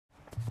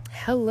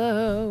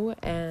Hello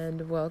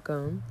and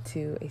welcome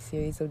to a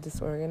series of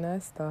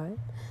Disorganized Thought.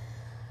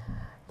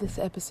 This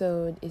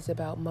episode is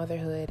about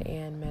motherhood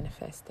and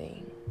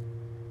manifesting.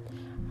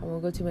 I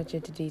won't go too much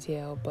into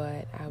detail,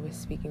 but I was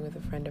speaking with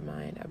a friend of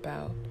mine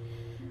about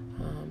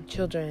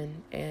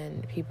children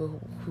and people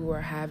who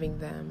are having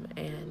them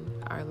and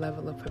our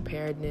level of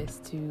preparedness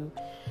to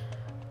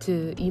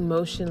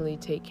emotionally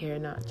take care,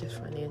 not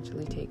just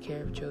financially take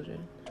care of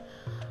children.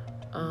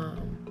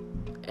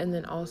 And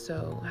then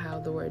also how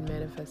the word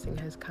manifesting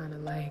has kind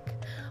of like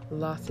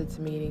lost its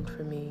meaning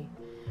for me.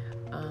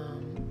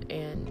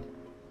 And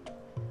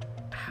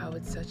how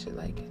it's such a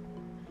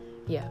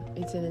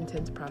it's an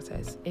intense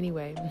process.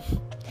 Anyway,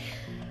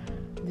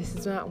 this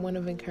is not one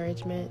of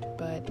encouragement,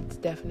 but it's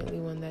definitely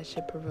one that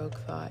should provoke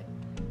thought.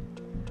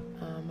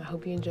 I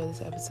hope you enjoy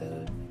this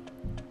episode.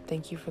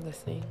 Thank you for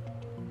listening.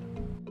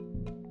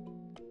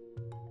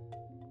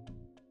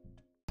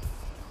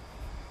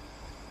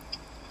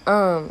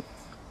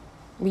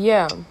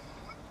 Yeah.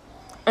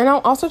 And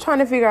I'm also trying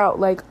to figure out,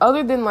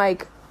 other than,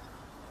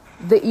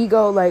 the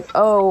ego,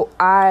 oh,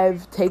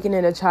 I've taken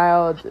in a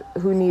child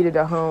who needed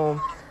a home.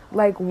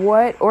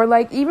 What?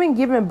 Or, even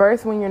giving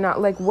birth when you're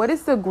not, what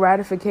is the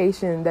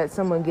gratification that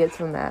someone gets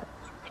from that?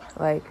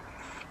 From,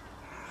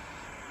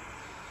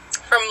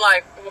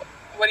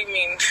 what do you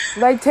mean?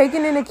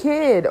 Taking in a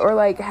kid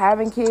or,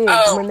 having kids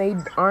when they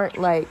aren't,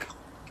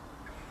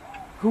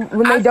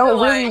 when they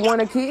don't really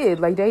want a kid,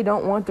 they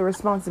don't want the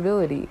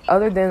responsibility,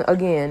 other than,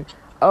 again,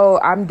 oh,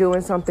 I'm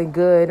doing something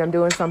good, I'm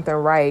doing something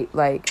right,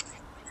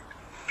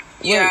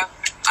 Yeah,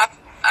 I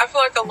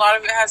feel like a lot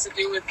of it has to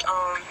do with,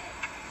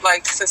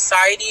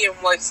 society and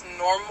what's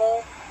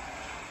normal,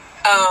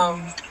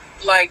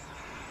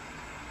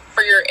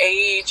 for your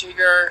age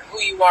or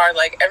who you are,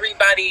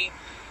 everybody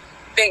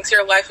thinks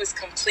your life is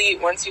complete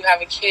once you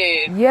have a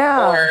kid,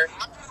 or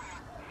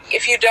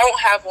if you don't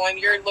have one,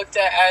 you're looked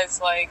at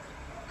as,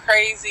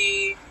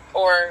 crazy,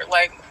 or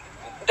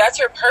that's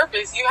your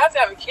purpose. You have to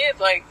have a kid,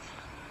 and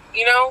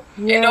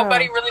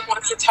nobody really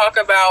wants to talk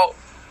about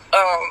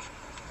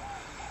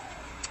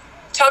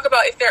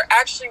if they're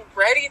actually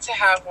ready to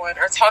have one,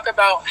 or talk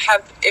about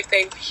if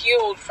they've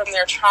healed from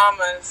their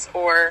traumas,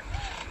 or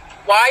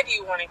why do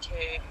you want a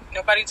kid.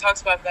 Nobody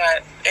talks about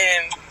that,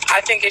 and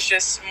I think it's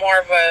just more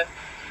of a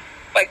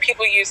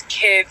people use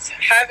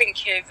having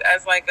kids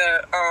as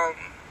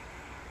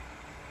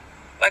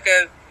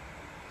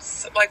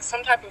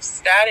some type of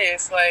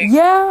status, why is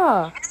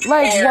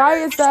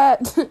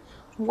that?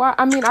 Why?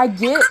 I mean, I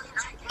get,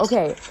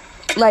 okay,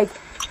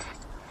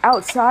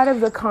 outside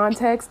of the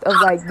context of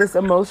this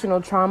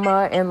emotional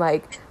trauma and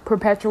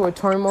perpetual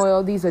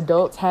turmoil these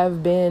adults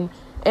have been,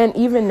 and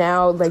even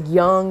now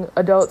young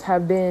adults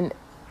have been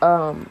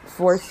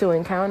forced to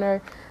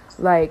encounter,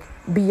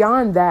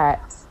 beyond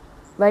that,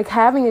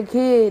 having a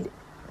kid,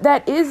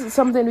 that is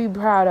something to be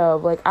proud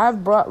of.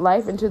 I've brought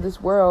life into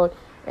this world,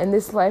 and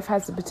this life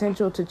has the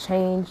potential to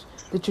change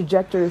the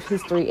trajectory of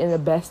history in the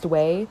best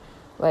way.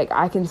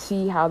 I can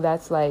see how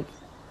that's,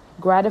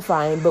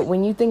 gratifying. But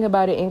when you think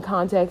about it in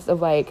context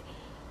of,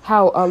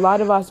 how a lot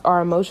of us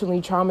are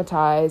emotionally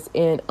traumatized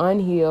and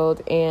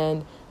unhealed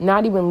and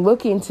not even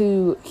looking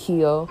to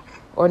heal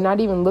or not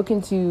even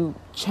looking to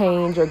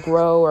change or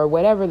grow or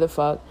whatever the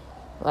fuck,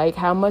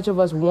 how much of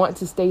us want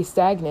to stay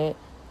stagnant.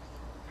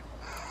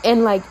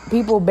 And,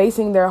 people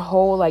basing their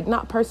whole,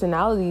 not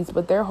personalities,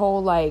 but their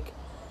whole,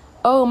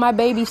 oh, my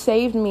baby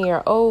saved me,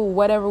 or oh,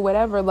 whatever,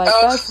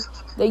 that's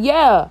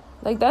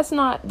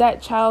not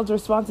that child's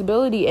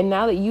responsibility. And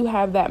now that you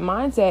have that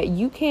mindset,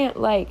 you can't,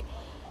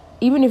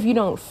 even if you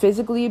don't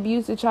physically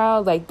abuse the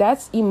child,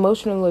 that's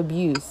emotional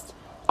abuse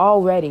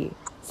already.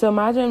 So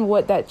imagine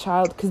what that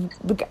child, because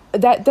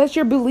that's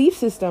your belief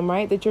system,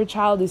 right? That your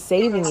child is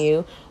saving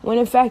you, when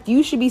in fact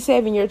you should be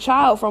saving your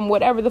child from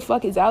whatever the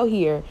fuck is out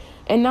here.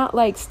 And not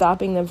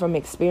stopping them from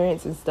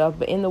experience and stuff,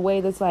 but in the way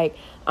that's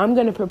I'm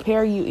going to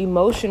prepare you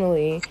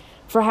emotionally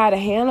for how to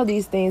handle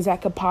these things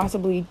that could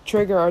possibly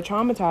trigger or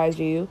traumatize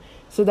you,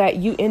 so that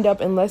you end up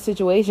in less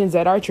situations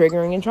that are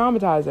triggering and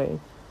traumatizing.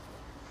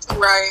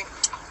 Right.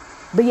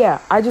 But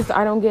yeah, I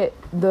don't get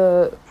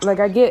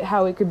I get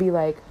how it could be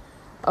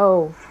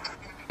oh,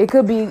 it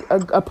could be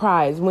a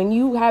prize. When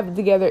you have it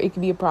together, it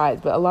could be a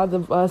prize. But a lot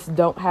of us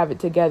don't have it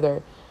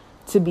together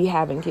to be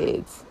having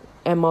kids,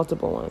 and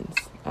multiple ones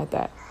at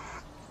that.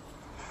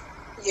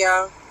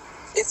 Yeah,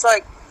 it's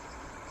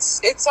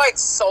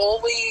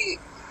solely,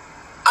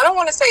 I don't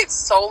want to say it's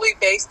solely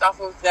based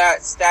off of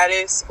that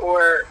status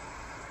or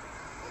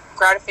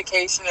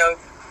gratification of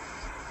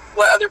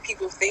what other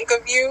people think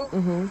of you.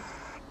 Mm-hmm.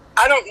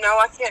 I don't know,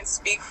 I can't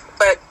speak,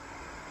 but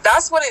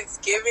that's what it's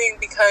giving,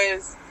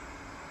 because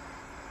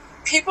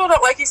people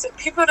don't, like you said,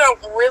 people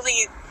don't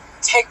really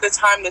take the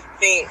time to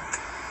think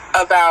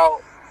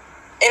about,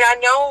 and I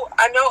know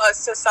a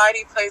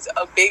society plays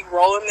a big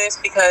role in this,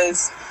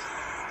 because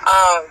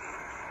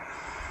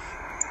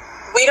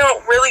we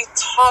don't really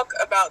talk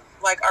about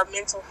our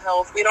mental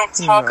health. We don't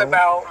talk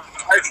about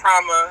our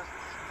trauma.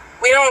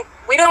 We don't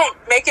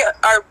make it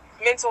our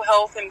mental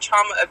health and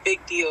trauma a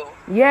big deal.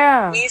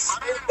 Yeah. We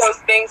sweep those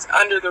things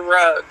under the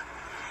rug.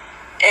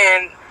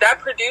 And that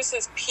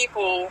produces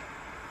people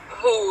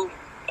who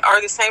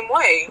are the same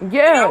way.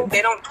 Yeah. You know,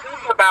 they don't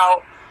think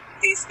about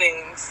these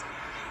things.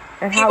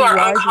 And people are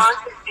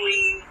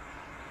unconsciously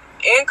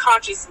and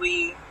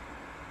consciously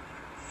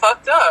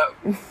fucked up.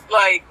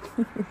 Like,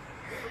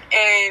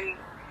 and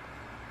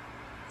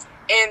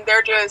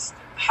they're just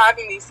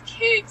having these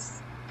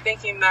kids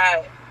thinking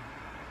that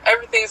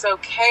everything's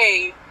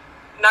okay,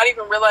 not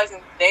even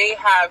realizing they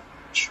have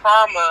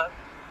trauma,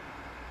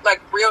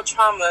 like real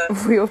trauma.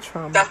 Real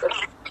trauma.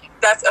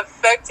 That's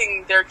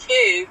affecting their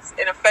kids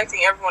and affecting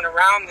everyone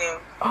around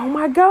them. Oh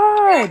my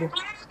God.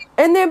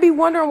 And then be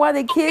wondering why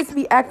the kids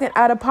be acting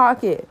out of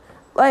pocket.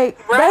 Like,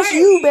 right. That's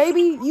you,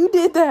 baby. You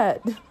did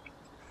that.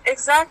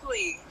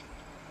 Exactly.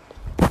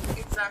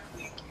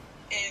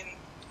 And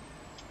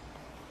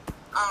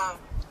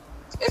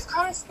it's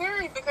kind of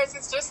scary because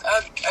it's just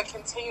a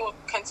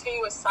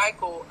continuous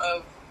cycle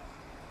of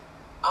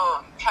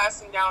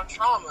passing down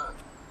trauma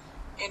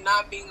and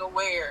not being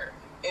aware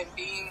and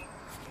being.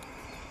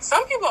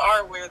 Some people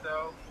are aware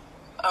though,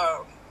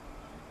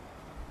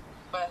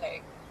 but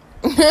hey.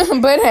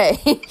 But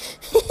hey.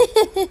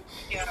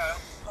 Yeah,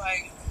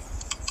 like,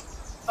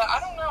 but I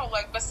don't know.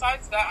 Like,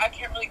 besides that, I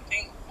can't really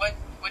think what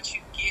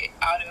you get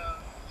out of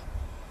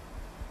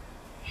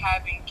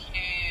having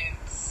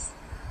kids.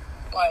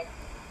 Like,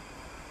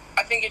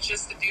 I think it's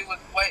just to do with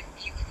what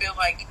you feel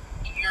like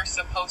you're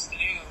supposed to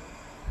do.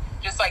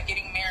 Just like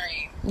getting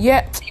married.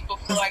 Yeah. People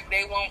feel like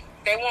they won't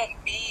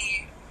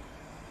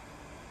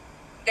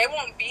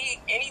be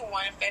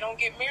anyone if they don't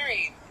get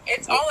married.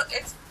 It's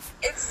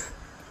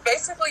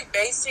basically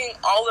basing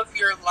all of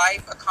your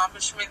life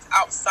accomplishments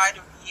outside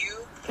of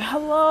you.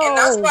 Hello. And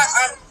that's why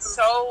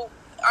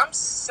I'm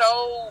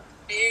so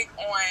big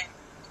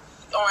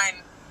on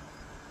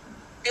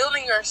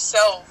building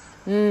yourself.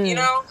 You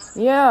know?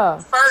 Yeah.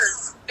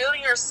 First,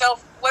 building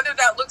yourself, whether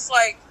that looks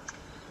like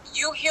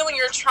you healing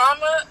your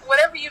trauma,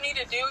 whatever you need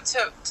to do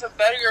to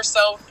better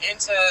yourself and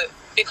to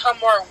become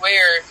more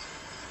aware.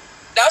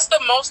 That's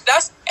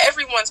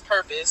everyone's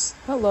purpose.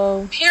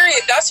 Hello.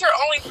 Period. That's your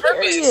only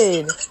purpose.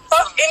 Period.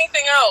 Fuck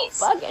anything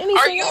else. Are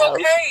you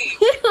okay?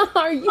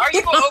 Are you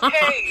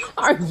okay?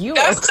 Are you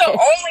That's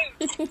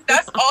okay?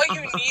 That's all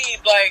you need,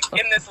 like,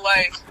 in this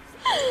life.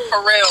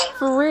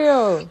 For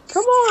real.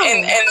 Come on.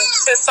 And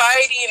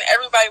society and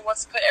everybody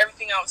wants to put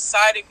everything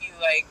outside of you.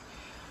 Like,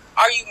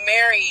 are you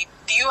married?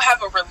 Do you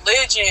have a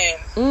religion?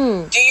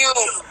 Do you,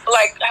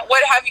 like,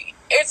 what have you,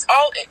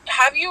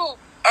 have you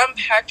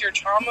unpacked your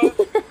trauma?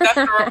 That's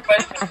the real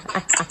question.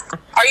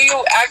 Are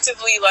you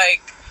actively,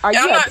 like, I'm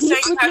not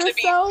saying you have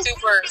yourself? to be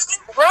super,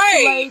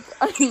 right.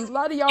 Like, a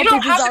lot of y'all you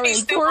don't bitches have to are be in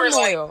super,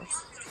 turmoil. like,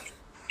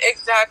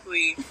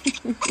 exactly.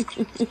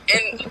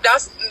 And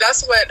that's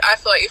what I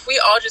feel like. If we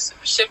all just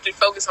shifted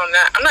focus on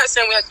that, I'm not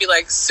saying we have to be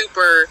like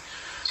super,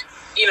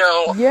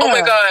 oh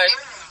my God,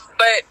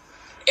 but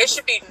it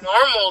should be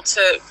normal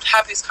to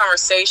have these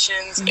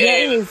conversations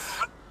and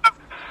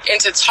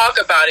to talk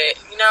about it,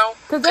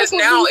 because that's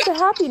what leads to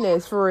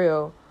happiness, for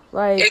real.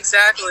 Like,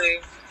 exactly,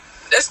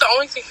 that's the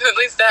only thing that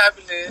leads to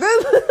happiness.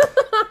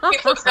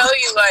 People tell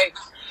you, like,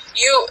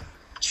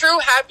 true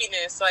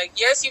happiness, like,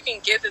 yes, you can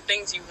get the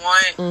things you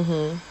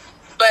want,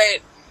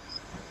 but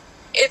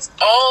it's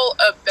all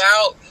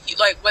about,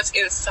 like, what's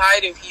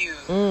inside of you,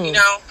 and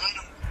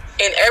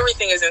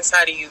everything is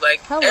inside of you,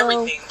 like,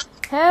 everything.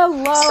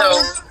 Hello.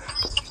 So,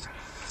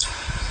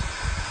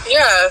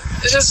 yeah,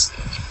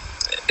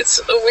 it's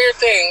a weird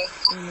thing.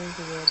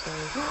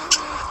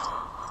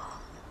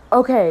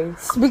 Okay,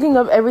 speaking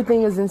of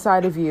everything is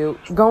inside of you,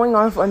 going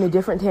off on a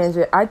different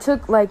tangent, I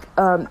took, like,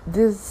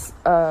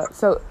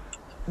 so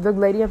the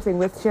lady I'm staying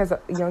with, she has a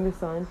younger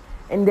son,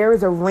 and there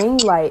is a ring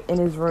light in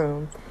his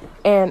room,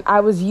 and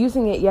I was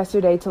using it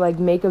yesterday to, like,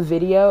 make a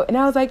video, and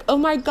I was like, oh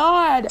my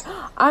God,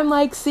 I'm,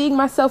 like, seeing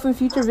myself in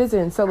future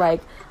vision. So,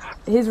 like,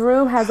 his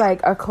room has,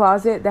 like, a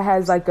closet that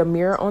has, like, a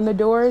mirror on the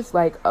doors,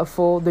 like,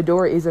 the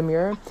door is a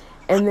mirror,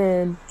 and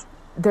then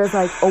there's,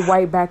 like, a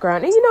white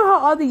background, and you know how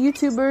all the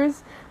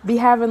YouTubers be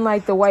having,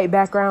 like, the white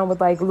background with,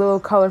 like, little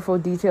colorful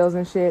details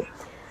and shit.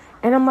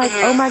 And I'm like,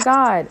 oh my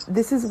God,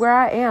 this is where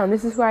I am.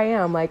 This is who I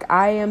am. Like,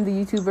 I am the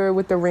YouTuber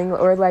with the ring,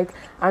 or, like,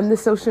 I'm the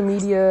social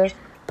media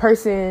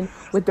person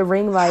with the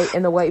ring light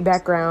and the white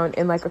background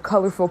and, like, a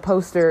colorful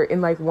poster in,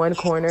 like, one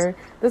corner.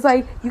 It's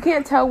like, you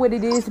can't tell what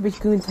it is, but you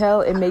can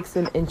tell it makes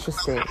them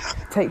interesting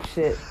type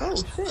shit. Oh,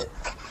 shit.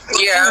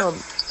 Yeah.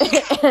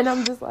 And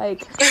I'm just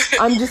like,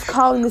 I'm just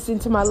calling this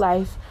into my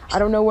life. I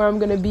don't know where I'm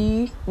going to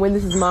be when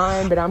this is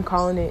mine, but I'm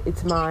calling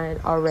it's mine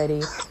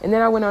already. And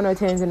then I went on a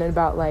tangent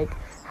about, like,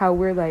 how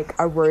we're, like,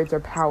 our words are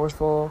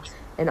powerful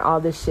and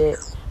all this shit.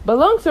 But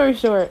long story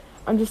short,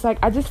 I'm just like,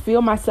 I just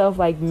feel myself,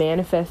 like,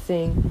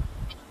 manifesting.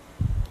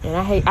 And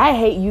I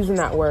hate using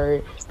that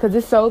word because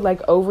it's so,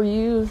 like,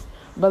 overused.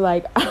 But,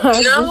 like,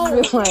 I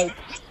just feel like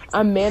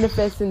I'm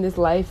manifesting this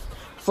life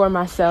for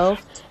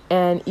myself.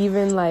 And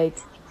even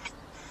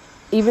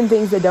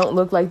things that don't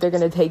look like they're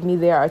going to take me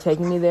there are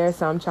taking me there.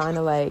 So I'm trying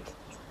to, like,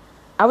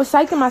 I was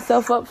psyching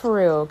myself up for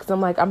real, because I'm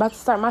like, I'm about to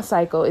start my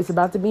cycle. It's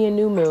about to be a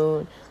new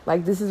moon.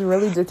 Like, this is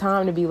really the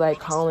time to be, like,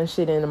 calling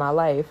shit into my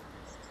life.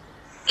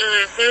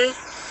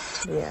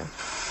 Mm-hmm. Yeah.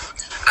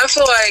 I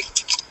feel like,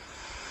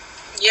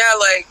 yeah,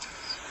 like,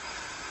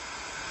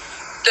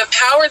 the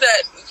power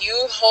that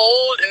you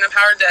hold and the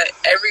power that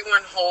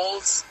everyone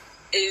holds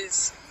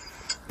is,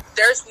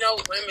 there's no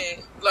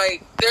limit.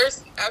 Like,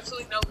 there's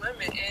absolutely no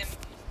limit. And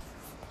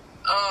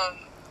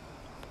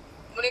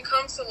when it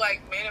comes to,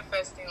 like,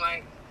 manifesting,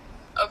 like,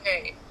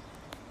 okay,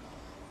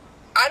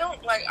 I know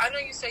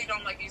you say you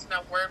don't like using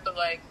that word, but,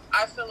 like,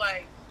 I feel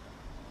like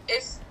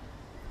it's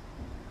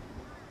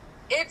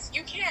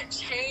you can't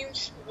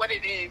change what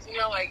it is, you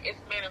know, like, it's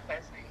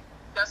manifesting.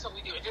 That's what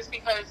we do. And just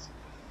because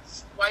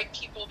white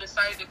people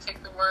decided to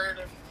take the word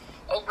and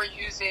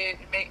overuse it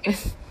and make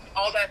it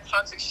all that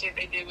toxic shit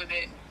they did with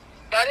it,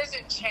 that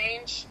doesn't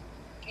change,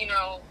 you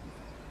know,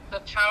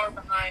 the power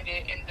behind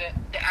it and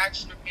the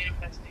action of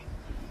manifesting,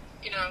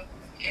 you know.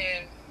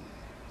 And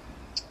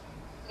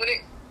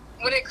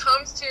when it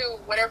comes to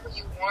whatever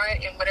you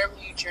want and whatever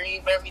you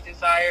dream, whatever you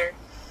desire,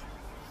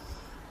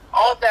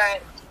 all that,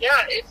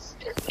 yeah, it's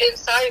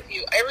inside of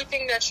you.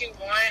 Everything that you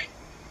want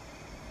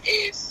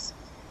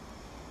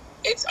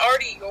it's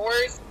already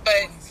yours,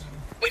 but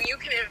when you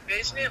can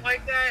envision it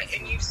like that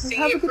and you see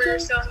it for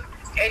yourself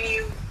and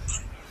you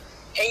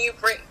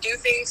do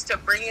things to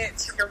bring it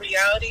to your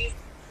reality,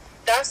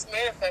 that's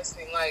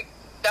manifesting. Like,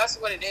 that's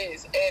what it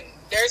is. And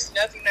there's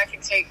nothing that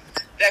can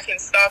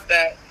stop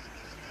that,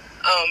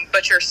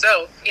 but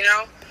yourself, you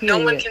know? No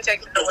one can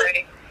take it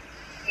away.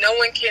 No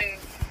one can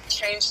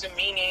change the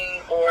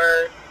meaning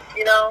or,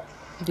 you know?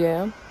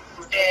 Yeah.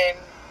 And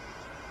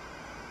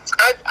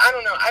I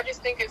don't know. I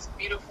just think it's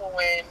beautiful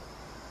when,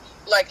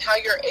 like, how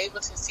you're able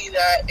to see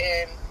that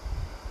and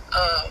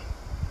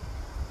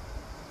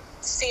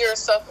see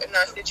yourself in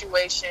that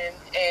situation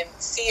and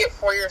see it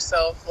for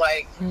yourself,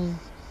 like,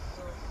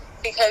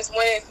 because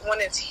when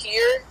it's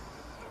here,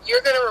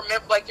 you're gonna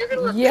remember, like, when it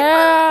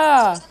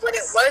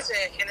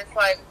wasn't, and it's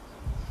like,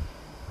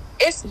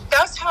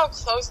 that's how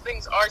close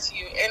things are to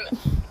you, and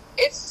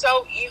it's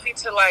so easy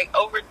to, like,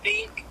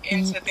 overthink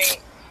and to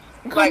think,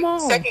 like,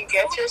 second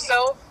guess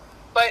yourself,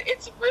 but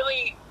it's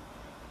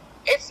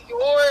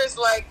yours.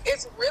 Like,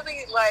 it's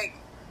really, like,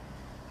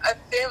 a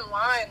thin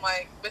line,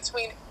 like,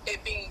 between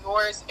it being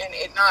yours and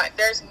it not.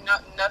 There's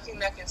nothing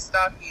that can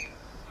stop you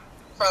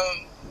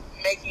from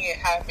making it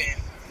happen.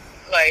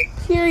 Like,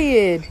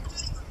 period.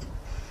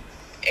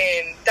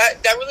 And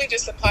that really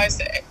just applies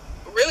to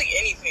really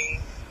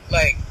anything,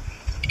 like,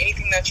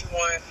 anything that you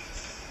want.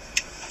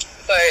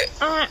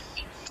 But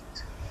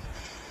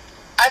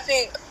I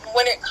think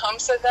when it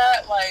comes to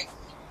that, like,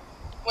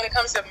 when it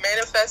comes to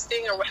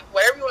manifesting or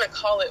whatever you want to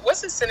call it,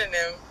 what's a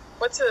synonym?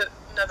 What's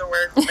another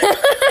word for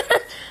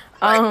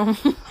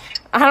manifesting?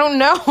 I don't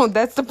know.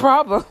 That's the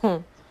problem. I don't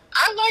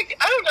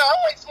know. I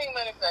like saying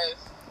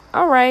manifest.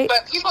 All right.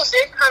 But people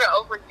did kind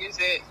of overuse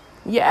it.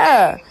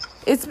 Yeah.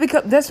 It's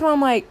because, that's why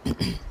I'm like,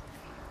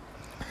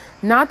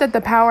 not that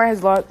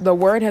the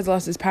word has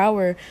lost its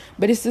power,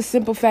 but it's the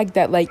simple fact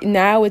that, like,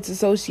 now it's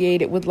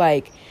associated with,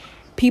 like,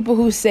 people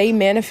who say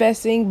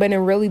manifesting, but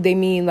in really they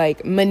mean,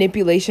 like,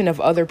 manipulation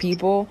of other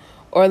people,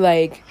 or,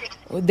 like,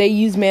 they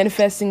use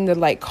manifesting to,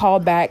 like, call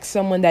back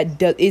someone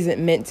that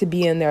isn't meant to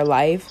be in their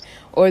life,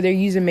 or they're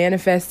using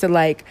manifest to,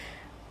 like,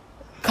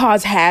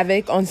 cause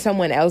havoc on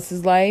someone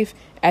else's life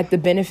at the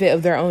benefit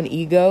of their own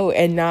ego,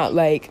 and not,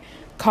 like,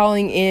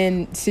 calling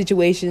in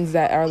situations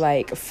that are,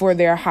 like, for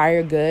their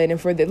higher good and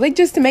for like,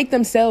 just to make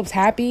themselves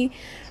happy,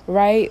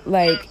 right?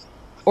 Like,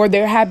 or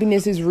their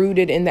happiness is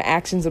rooted in the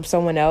actions of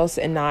someone else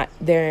and not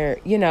their,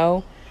 you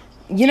know.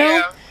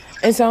 Yeah.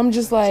 And so I'm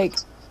just like,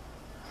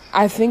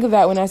 I think of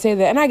that when I say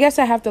that, and I guess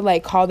I have to,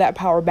 like, call that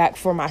power back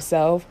for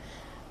myself.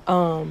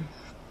 But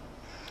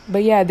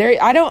yeah,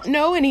 I don't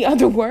know any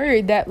other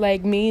word that,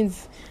 like,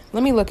 means,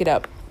 let me look it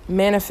up.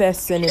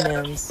 Manifest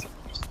synonyms.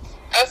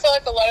 I feel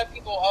like a lot of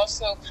people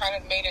also kind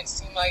of made it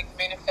seem like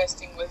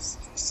manifesting was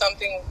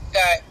something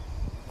that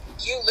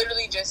you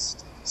literally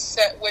just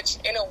set, which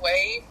in a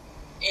way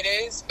it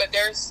is, but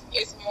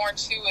it's more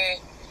to it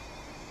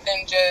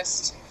than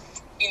just,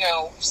 you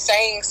know,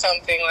 saying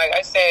something. Like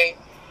I say,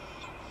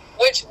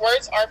 which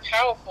words are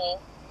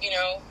powerful, you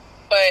know,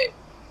 but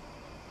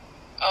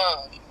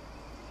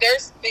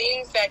there's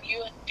things that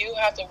you do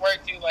have to work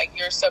through, like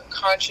your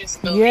subconscious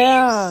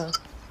beliefs,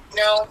 you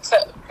know,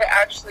 to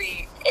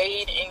actually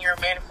aid in your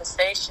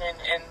manifestation,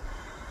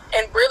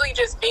 and really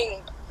just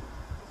being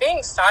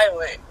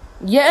silent.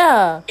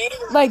 Yeah.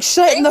 Like,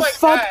 shutting the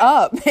fuck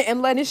up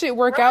and letting shit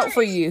work out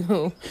for you.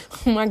 Oh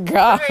my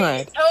God.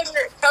 Right.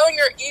 Telling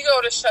your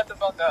ego to shut the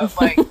fuck up.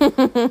 Like,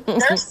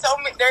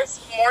 there's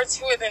more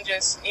to it than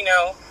just, you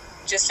know,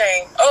 just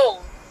saying,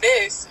 oh,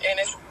 this, and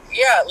it's,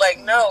 yeah, like,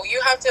 no,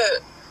 you have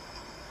to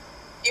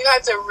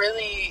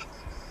really,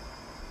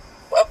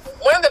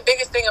 one of the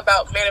biggest thing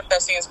about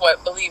manifesting is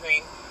what?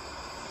 Believing.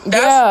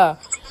 Yeah.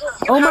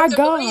 Oh my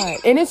God.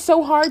 And it's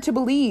so hard to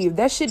believe.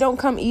 That shit don't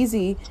come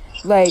easy.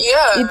 Like,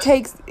 it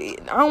takes, I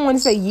don't want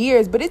to say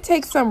years, but it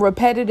takes some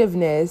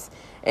repetitiveness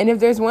And if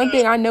there's one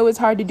thing I know it's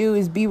hard to do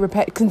is be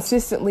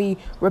consistently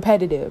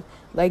repetitive.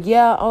 Like,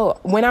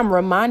 when I'm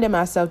reminding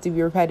myself to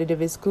be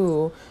repetitive, it's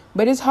cool.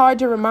 But it's hard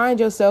to remind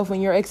yourself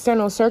when your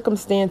external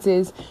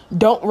circumstances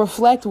don't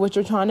reflect what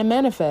you're trying to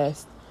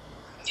manifest.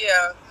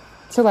 Yeah.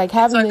 So, like,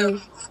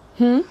 having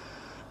Go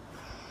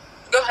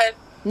ahead.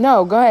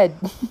 No, go ahead.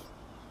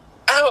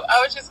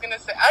 I was just going to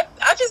say,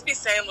 I just be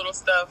saying little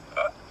stuff.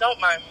 Don't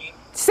mind me.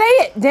 Say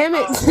it, damn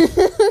it.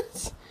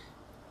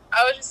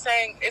 I was just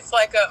saying, it's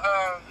like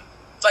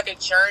a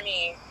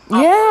journey.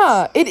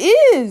 Yeah, it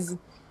is.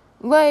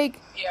 Like,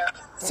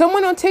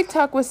 someone on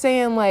TikTok was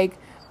saying, like,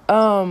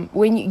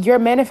 when your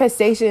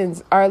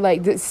manifestations are,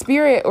 like, the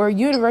spirit or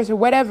universe or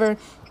whatever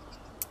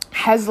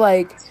has,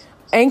 like,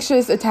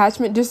 anxious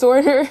attachment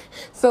disorder.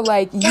 So,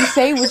 like, you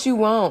say what you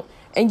want,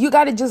 and you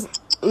got to just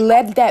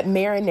let that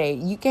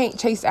marinate. You can't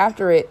chase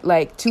after it,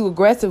 like, too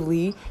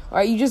aggressively,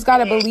 or you just got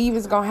to believe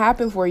it's going to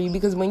happen for you,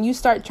 because when you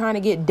start trying to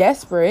get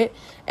desperate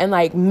and,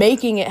 like,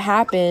 making it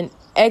happen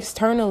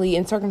externally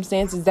in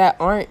circumstances that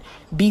aren't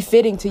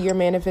befitting to your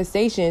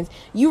manifestations,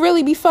 you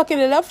really be fucking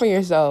it up for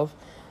yourself.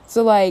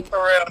 So, like,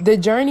 the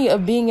journey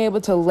of being able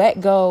to let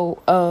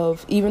go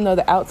of, even though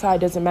the outside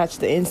doesn't match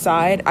the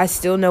inside, I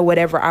still know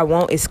whatever I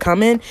want is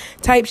coming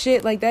type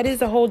shit. Like, that is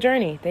the whole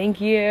journey. Thank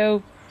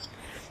you.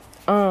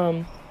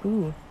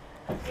 Ooh.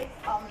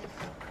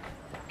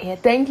 Yeah,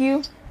 thank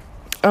you.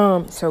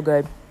 So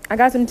good. I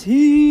got some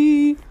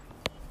tea.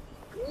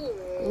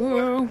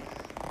 Ooh.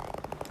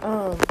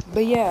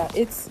 But yeah,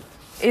 it's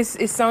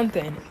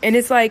something. And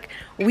it's like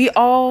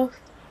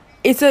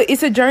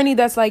it's a journey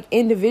that's like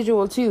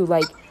individual too.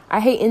 Like, I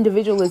hate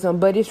individualism,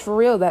 but it's for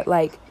real that,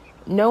 like,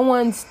 no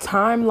one's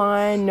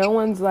timeline, no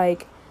one's,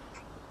 like,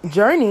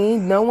 journey,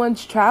 no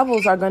one's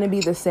travels are going to be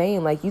the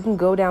same. Like, you can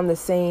go down the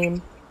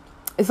same.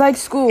 It's like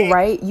school,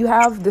 right? You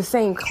have the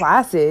same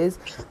classes,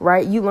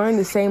 right? You learn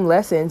the same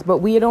lessons, but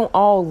we don't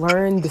all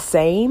learn the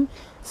same.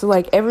 So,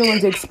 like,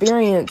 everyone's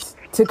experience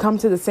to come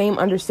to the same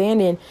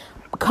understanding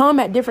come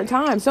at different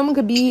times. Someone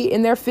could be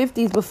in their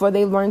 50s before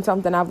they learn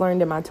something I've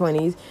learned in my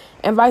 20s,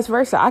 and vice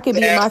versa. I could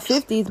be in my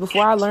 50s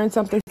before I learned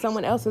something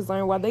someone else has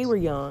learned while they were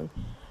young.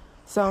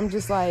 So I'm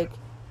just, like,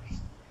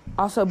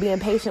 also being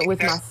patient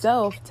with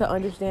myself to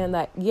understand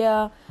that,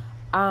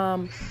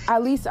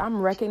 at least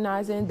I'm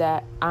recognizing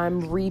that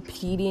I'm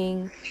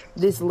repeating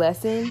this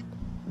lesson,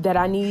 that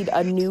I need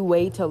a new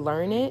way to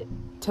learn it,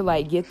 to,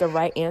 like, get the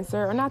right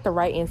answer, or not the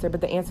right answer,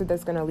 but the answer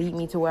that's going to lead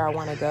me to where I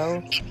want to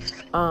go.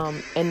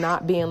 And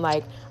not being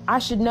like, I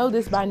should know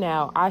this by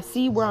now. I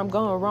see where I'm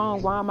going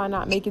wrong. Why am I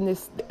not making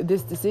this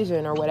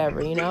decision or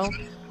whatever, you know?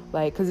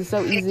 Like, because it's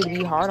so easy to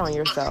be hard on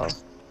yourself.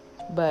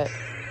 But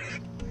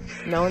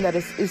knowing that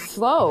it's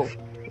slow.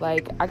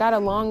 Like, I got a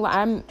long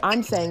life.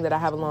 I'm saying that I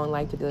have a long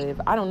life to live.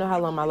 I don't know how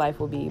long my life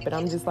will be, but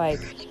I'm just, like,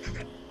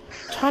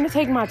 trying to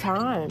take my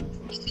time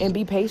and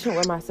be patient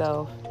with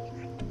myself.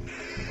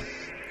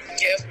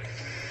 Yep.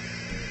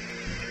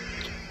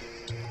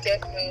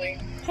 Definitely.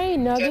 Hey,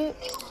 Nugget.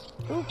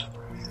 Ooh.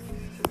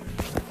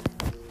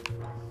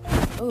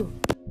 Ooh.